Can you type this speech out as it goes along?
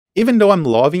Even though I'm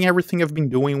loving everything I've been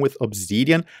doing with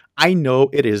Obsidian, I know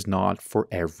it is not for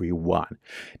everyone.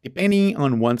 Depending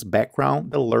on one's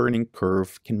background, the learning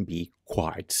curve can be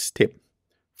quite steep.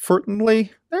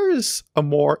 Fortunately, there is a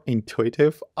more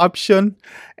intuitive option,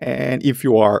 and if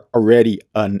you are already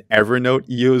an Evernote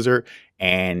user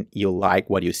and you like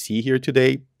what you see here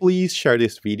today, please share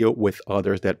this video with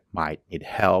others that might need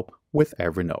help with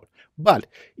Evernote. But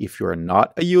if you're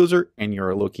not a user and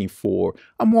you're looking for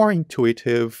a more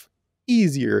intuitive,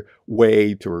 easier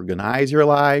way to organize your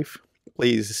life,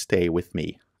 please stay with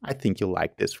me. I think you'll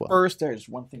like this one. First, there's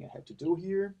one thing I have to do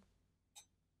here.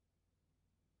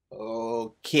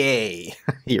 Okay,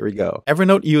 here we go.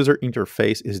 Evernote user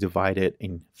interface is divided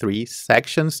in 3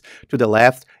 sections. To the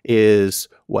left is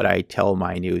what I tell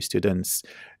my new students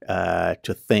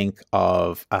to think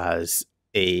of as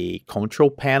a control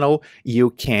panel.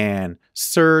 You can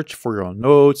search for your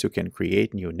notes, you can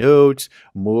create new notes,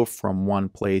 move from one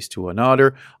place to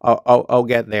another. I'll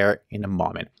get there in a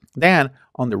moment. Then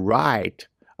on the right,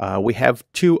 we have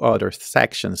 2 other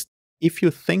sections. If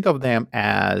you think of them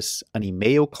as an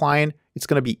email client, it's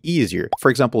going to be easier.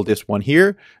 For example, this one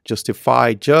here,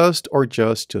 justify just or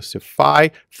just justify.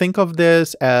 Think of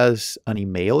this as an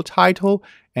email title.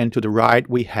 And to the right,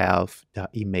 we have the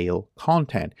email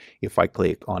content. If I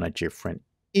click on a different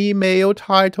email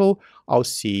title, I'll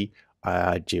see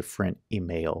a different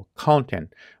email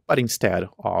content. But instead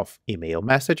of email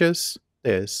messages,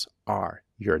 these are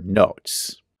your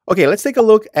notes. Okay, let's take a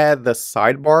look at the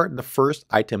sidebar. The first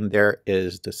item there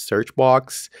is the search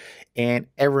box, and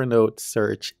Evernote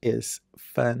Search is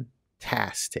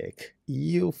fantastic.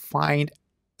 You find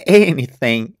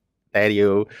anything that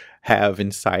you have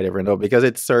inside Evernote because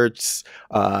it searches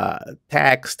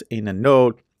text in a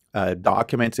note,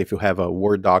 documents. If you have a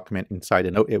Word document inside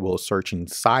a note, it will search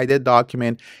inside the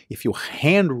document. If you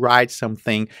handwrite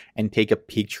something and take a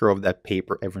picture of that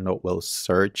paper, Evernote will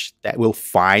search that, will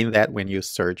find that when you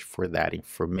search for that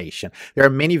information. There are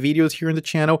many videos here on the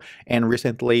channel, and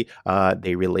recently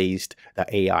they released the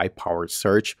AI-powered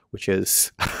search, which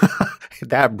is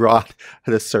that brought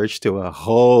the search to a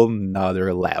whole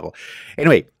nother level.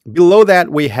 Anyway, below that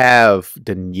we have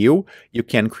the new. You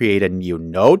can create a new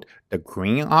note, the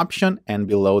green option, and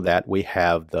below that we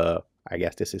have the, I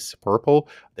guess this is purple,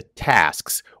 the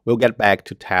tasks. We'll get back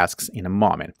to tasks in a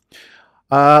moment.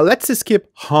 Let's skip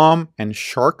home and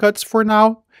shortcuts for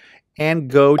now and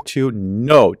go to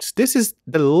notes. This is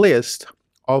the list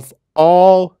of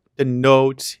all the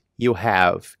notes you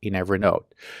have in Evernote.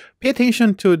 Pay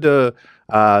attention to the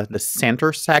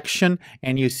center section,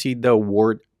 and you see the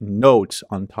word notes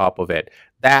on top of it.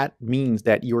 That means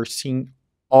that you're seeing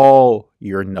all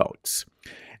your notes.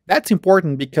 That's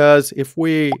important because if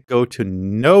we go to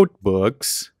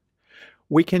notebooks,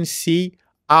 we can see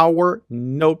our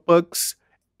notebooks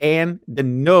and the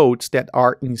notes that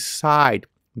are inside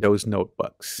those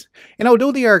notebooks. And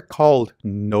although they are called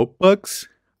notebooks,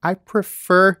 I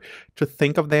prefer to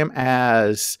think of them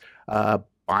as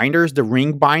binders, the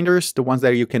ring binders, the ones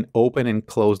that you can open and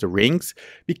close the rings,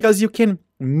 because you can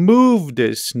move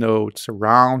these notes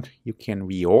around, you can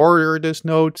reorder these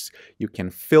notes, you can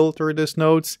filter these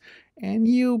notes, and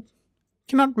you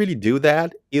cannot really do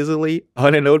that easily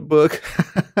on a notebook.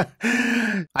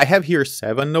 I have here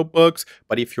 7 notebooks,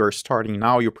 but if you're starting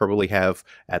now, you probably have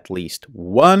at least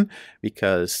 1,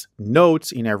 because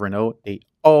notes in Evernote, they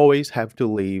always have to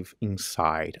live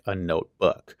inside a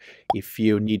notebook. If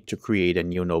you need to create a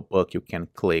new notebook, you can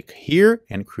click here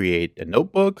and create a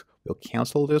notebook. We'll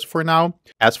cancel this for now.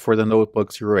 As for the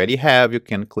notebooks you already have, you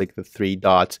can click the 3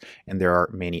 dots, and there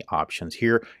are many options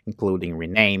here, including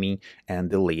renaming and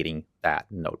deleting that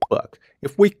notebook.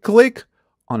 If we click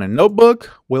on a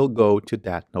notebook, we'll go to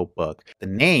that notebook. The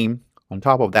name on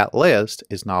top of that list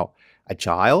is now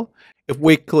Agile. If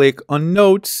we click on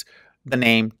Notes, the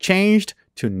name changed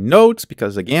to Notes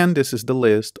because, again, this is the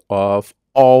list of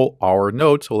all our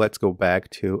notes. So let's go back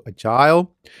to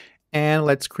Agile. And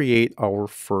let's create our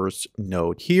first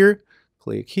note here.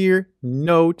 Click here,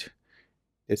 note.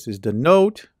 This is the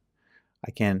note.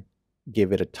 I can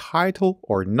give it a title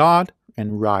or not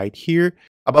and write here.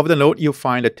 Above the note, you'll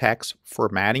find a text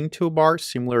formatting toolbar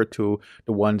similar to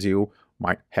the ones you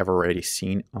might have already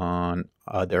seen on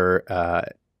other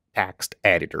text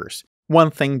editors.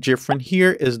 One thing different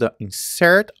here is the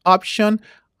insert option.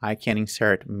 I can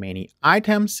insert many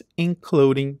items,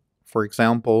 including, for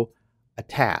example, a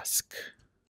task.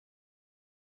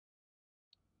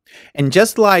 And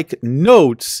just like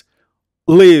notes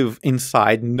live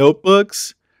inside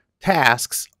notebooks,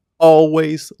 tasks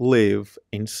always live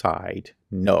inside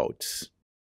notes.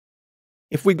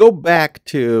 If we go back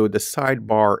to the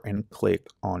sidebar and click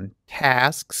on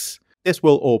Tasks, this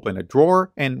will open a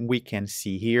drawer and we can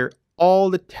see here all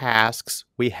the tasks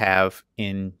we have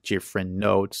in different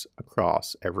notes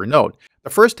across Evernote. The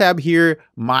first tab here,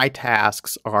 My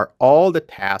Tasks, are all the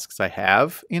tasks I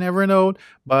have in Evernote,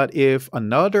 but if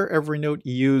another Evernote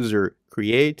user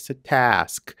creates a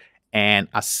task and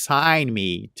assign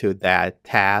me to that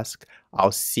task,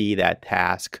 I'll see that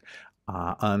task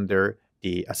under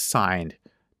the Assigned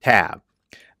tab.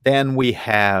 Then we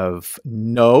have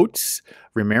Notes.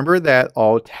 Remember that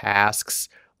all tasks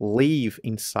live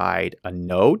inside a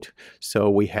note. So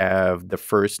we have the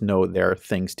first note there,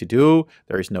 things to do.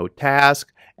 There's no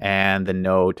task, and the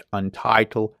note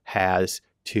untitled has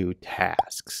 2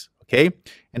 tasks. Okay,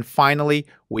 and finally,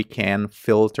 we can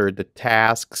filter the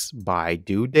tasks by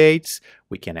due dates.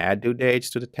 We can add due dates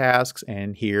to the tasks,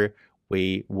 and here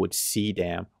we would see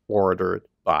them ordered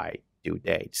by due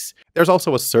dates. There's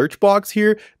also a search box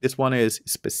here. This one is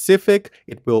specific.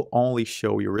 It will only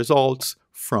show you results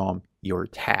from your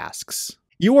tasks.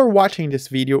 You are watching this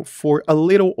video for a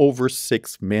little over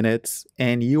 6 minutes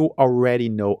and you already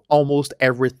know almost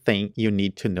everything you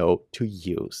need to know to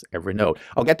use Evernote.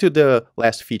 I'll get to the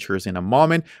last features in a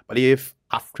moment, but if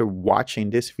after watching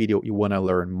this video you want to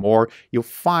learn more, you'll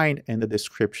find in the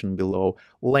description below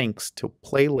links to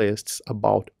playlists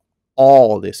about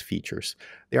all these features.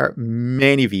 There are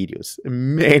many videos,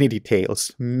 many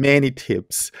details, many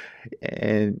tips,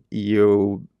 and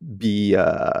you'll be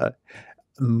an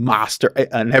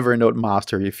Evernote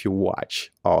master if you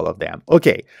watch all of them.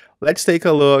 Okay, let's take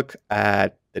a look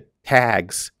at the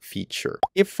tags feature.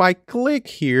 If I click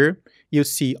here, you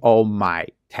see all my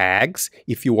tags.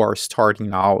 If you are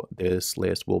starting out, this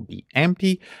list will be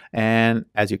empty. And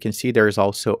as you can see, there's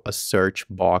also a search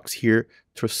box here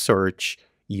to search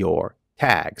your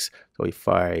tags. So if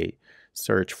I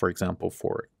search, for example,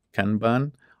 for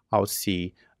Kanban, I'll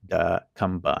see the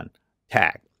Kanban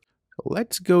tag. So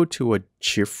let's go to a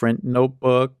different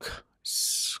notebook,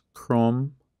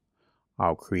 Scrum.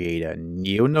 I'll create a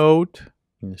new note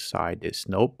inside this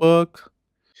notebook.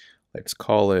 Let's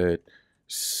call it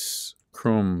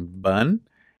Scrum.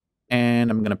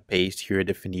 And I'm going to paste here a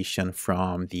definition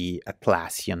from the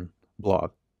Atlassian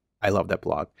blog. I love that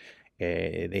blog.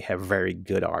 They have very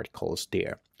good articles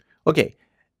there. Okay,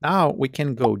 now we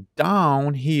can go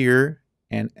down here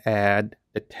and add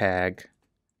the tag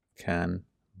Kanban.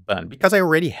 Because I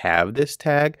already have this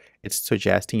tag, it's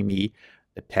suggesting me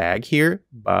the tag here,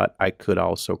 but I could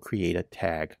also create a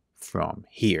tag from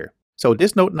here. So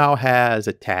this note now has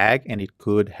a tag and it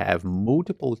could have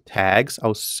multiple tags.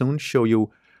 I'll soon show you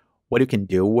what you can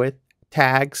do with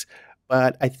tags,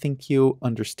 but I think you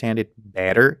understand it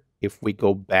better if we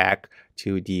go back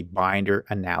to the binder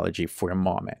analogy for a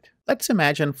moment. Let's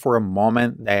imagine for a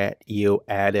moment that you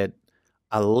added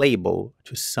a label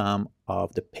to some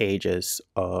of the pages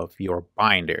of your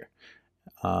binder.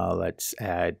 Let's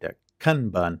add the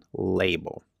Kanban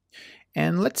label.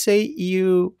 And let's say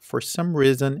you, for some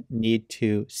reason, need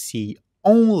to see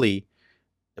only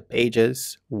the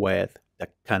pages with the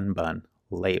Kanban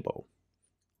label.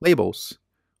 Labels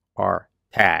are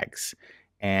tags,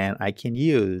 and I can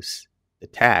use the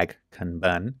tag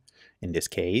Kanban, in this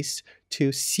case,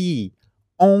 to see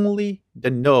only the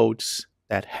notes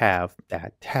that have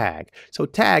that tag. So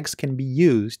tags can be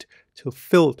used to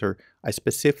filter a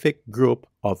specific group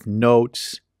of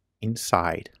notes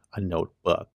inside a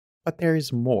notebook. But there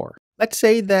is more. Let's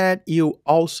say that you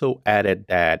also added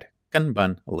that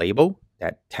Kanban label,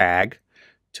 that tag,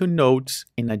 to notes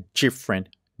in a different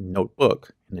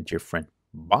notebook, in a different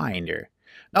binder.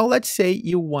 Now let's say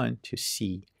you want to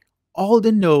see all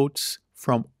the notes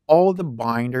from all the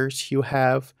binders you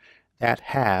have that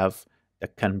have the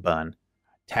Kanban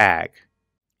tag.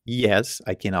 Yes,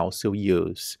 I can also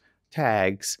use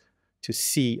tags to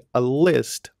see a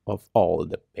list of all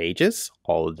the pages,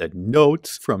 all the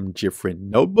notes from different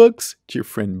notebooks,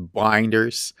 different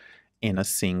binders in a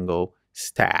single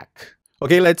stack.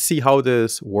 Okay, let's see how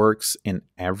this works in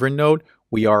Evernote.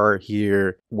 We are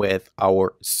here with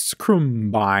our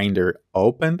Scrum binder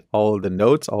opened. All the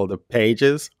notes, all the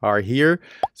pages are here.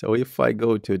 So if I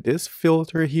go to this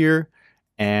filter here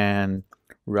and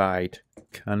write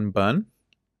Kanban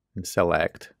and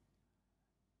select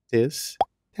this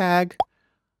tag,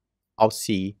 I'll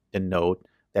see the note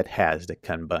that has the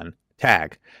Kanban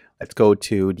tag. Let's go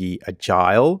to the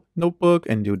Agile notebook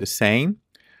and do the same.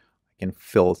 I can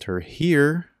filter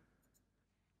here,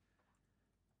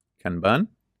 Kanban,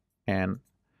 and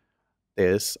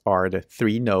these are the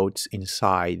 3 notes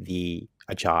inside the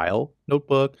Agile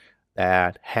notebook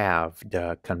that have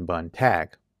the Kanban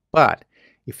tag. But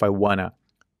if I want to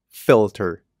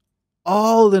filter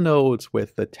all the notes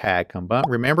with the tag Kanban.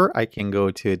 Remember, I can go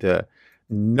to the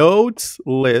notes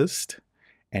list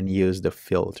and use the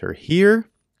filter here.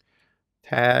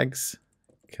 Tags,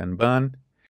 Kanban.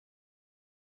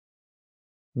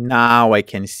 Now I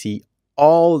can see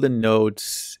all the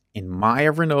notes in my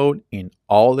Evernote, in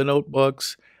all the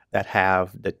notebooks that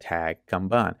have the tag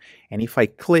Kanban. And if I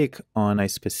click on a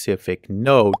specific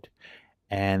note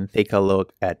and take a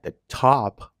look at the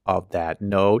top of that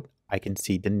note, I can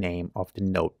see the name of the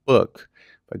notebook.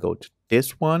 If I go to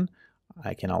this one,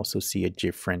 I can also see a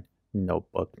different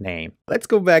notebook name. Let's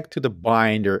go back to the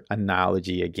binder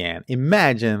analogy again.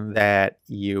 Imagine that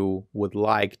you would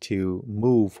like to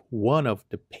move one of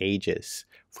the pages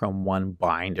from one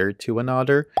binder to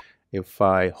another. If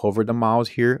I hover the mouse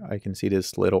here, I can see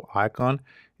this little icon.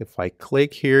 If I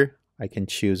click here, I can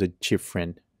choose a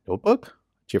different notebook,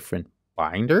 different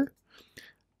binder,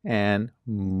 and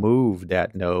move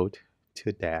that note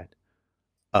to that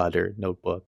other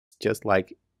notebook, just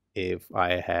like if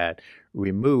I had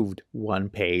removed one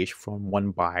page from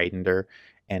one binder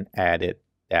and added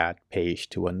that page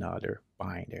to another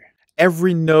binder.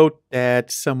 Every note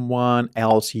that someone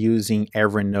else using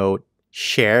Evernote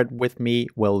shared with me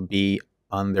will be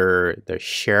under the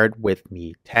Shared With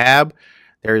Me tab.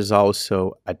 There's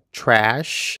also a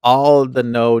trash. All the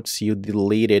notes you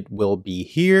deleted will be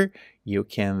here. You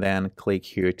can then click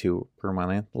here to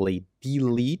permanently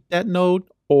delete that note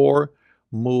or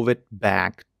move it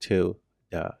back to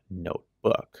the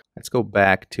notebook. Let's go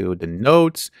back to the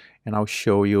notes and I'll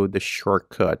show you the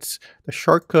shortcuts. The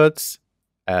shortcuts,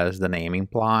 as the name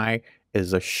implies,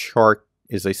 is a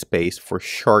space for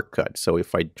shortcuts. So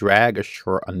if I drag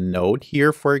a note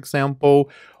here, for example,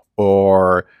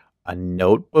 or a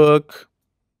notebook,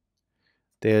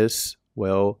 this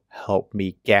will help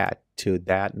me get to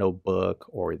that notebook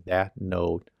or that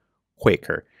note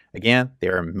quicker. Again,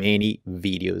 there are many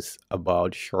videos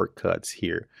about shortcuts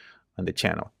here on the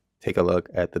channel. Take a look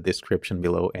at the description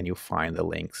below and you'll find the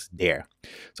links there.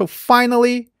 So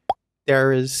finally,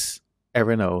 there is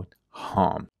Evernote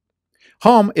Home.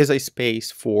 Home is a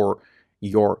space for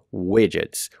your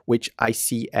widgets, which I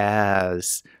see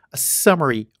as a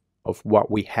summary of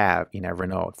what we have in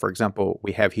Evernote. For example,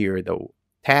 we have here the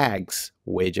Tags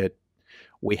widget,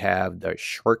 we have the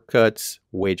Shortcuts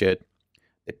widget,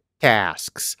 the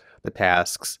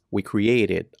tasks we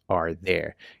created are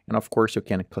there. And of course, you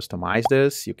can customize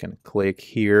this. You can click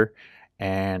here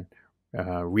and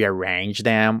rearrange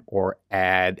them or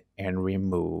add and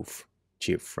remove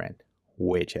different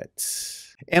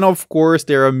widgets. And of course,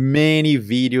 there are many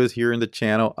videos here in the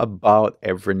channel about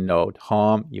Evernote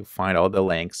Home. You'll find all the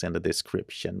links in the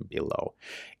description below.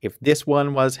 If this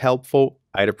one was helpful,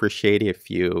 I'd appreciate it if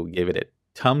you give it a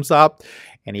thumbs up.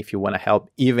 And if you want to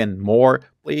help even more,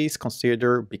 please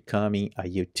consider becoming a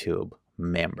YouTube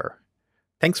member.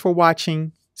 Thanks for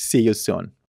watching. See you soon.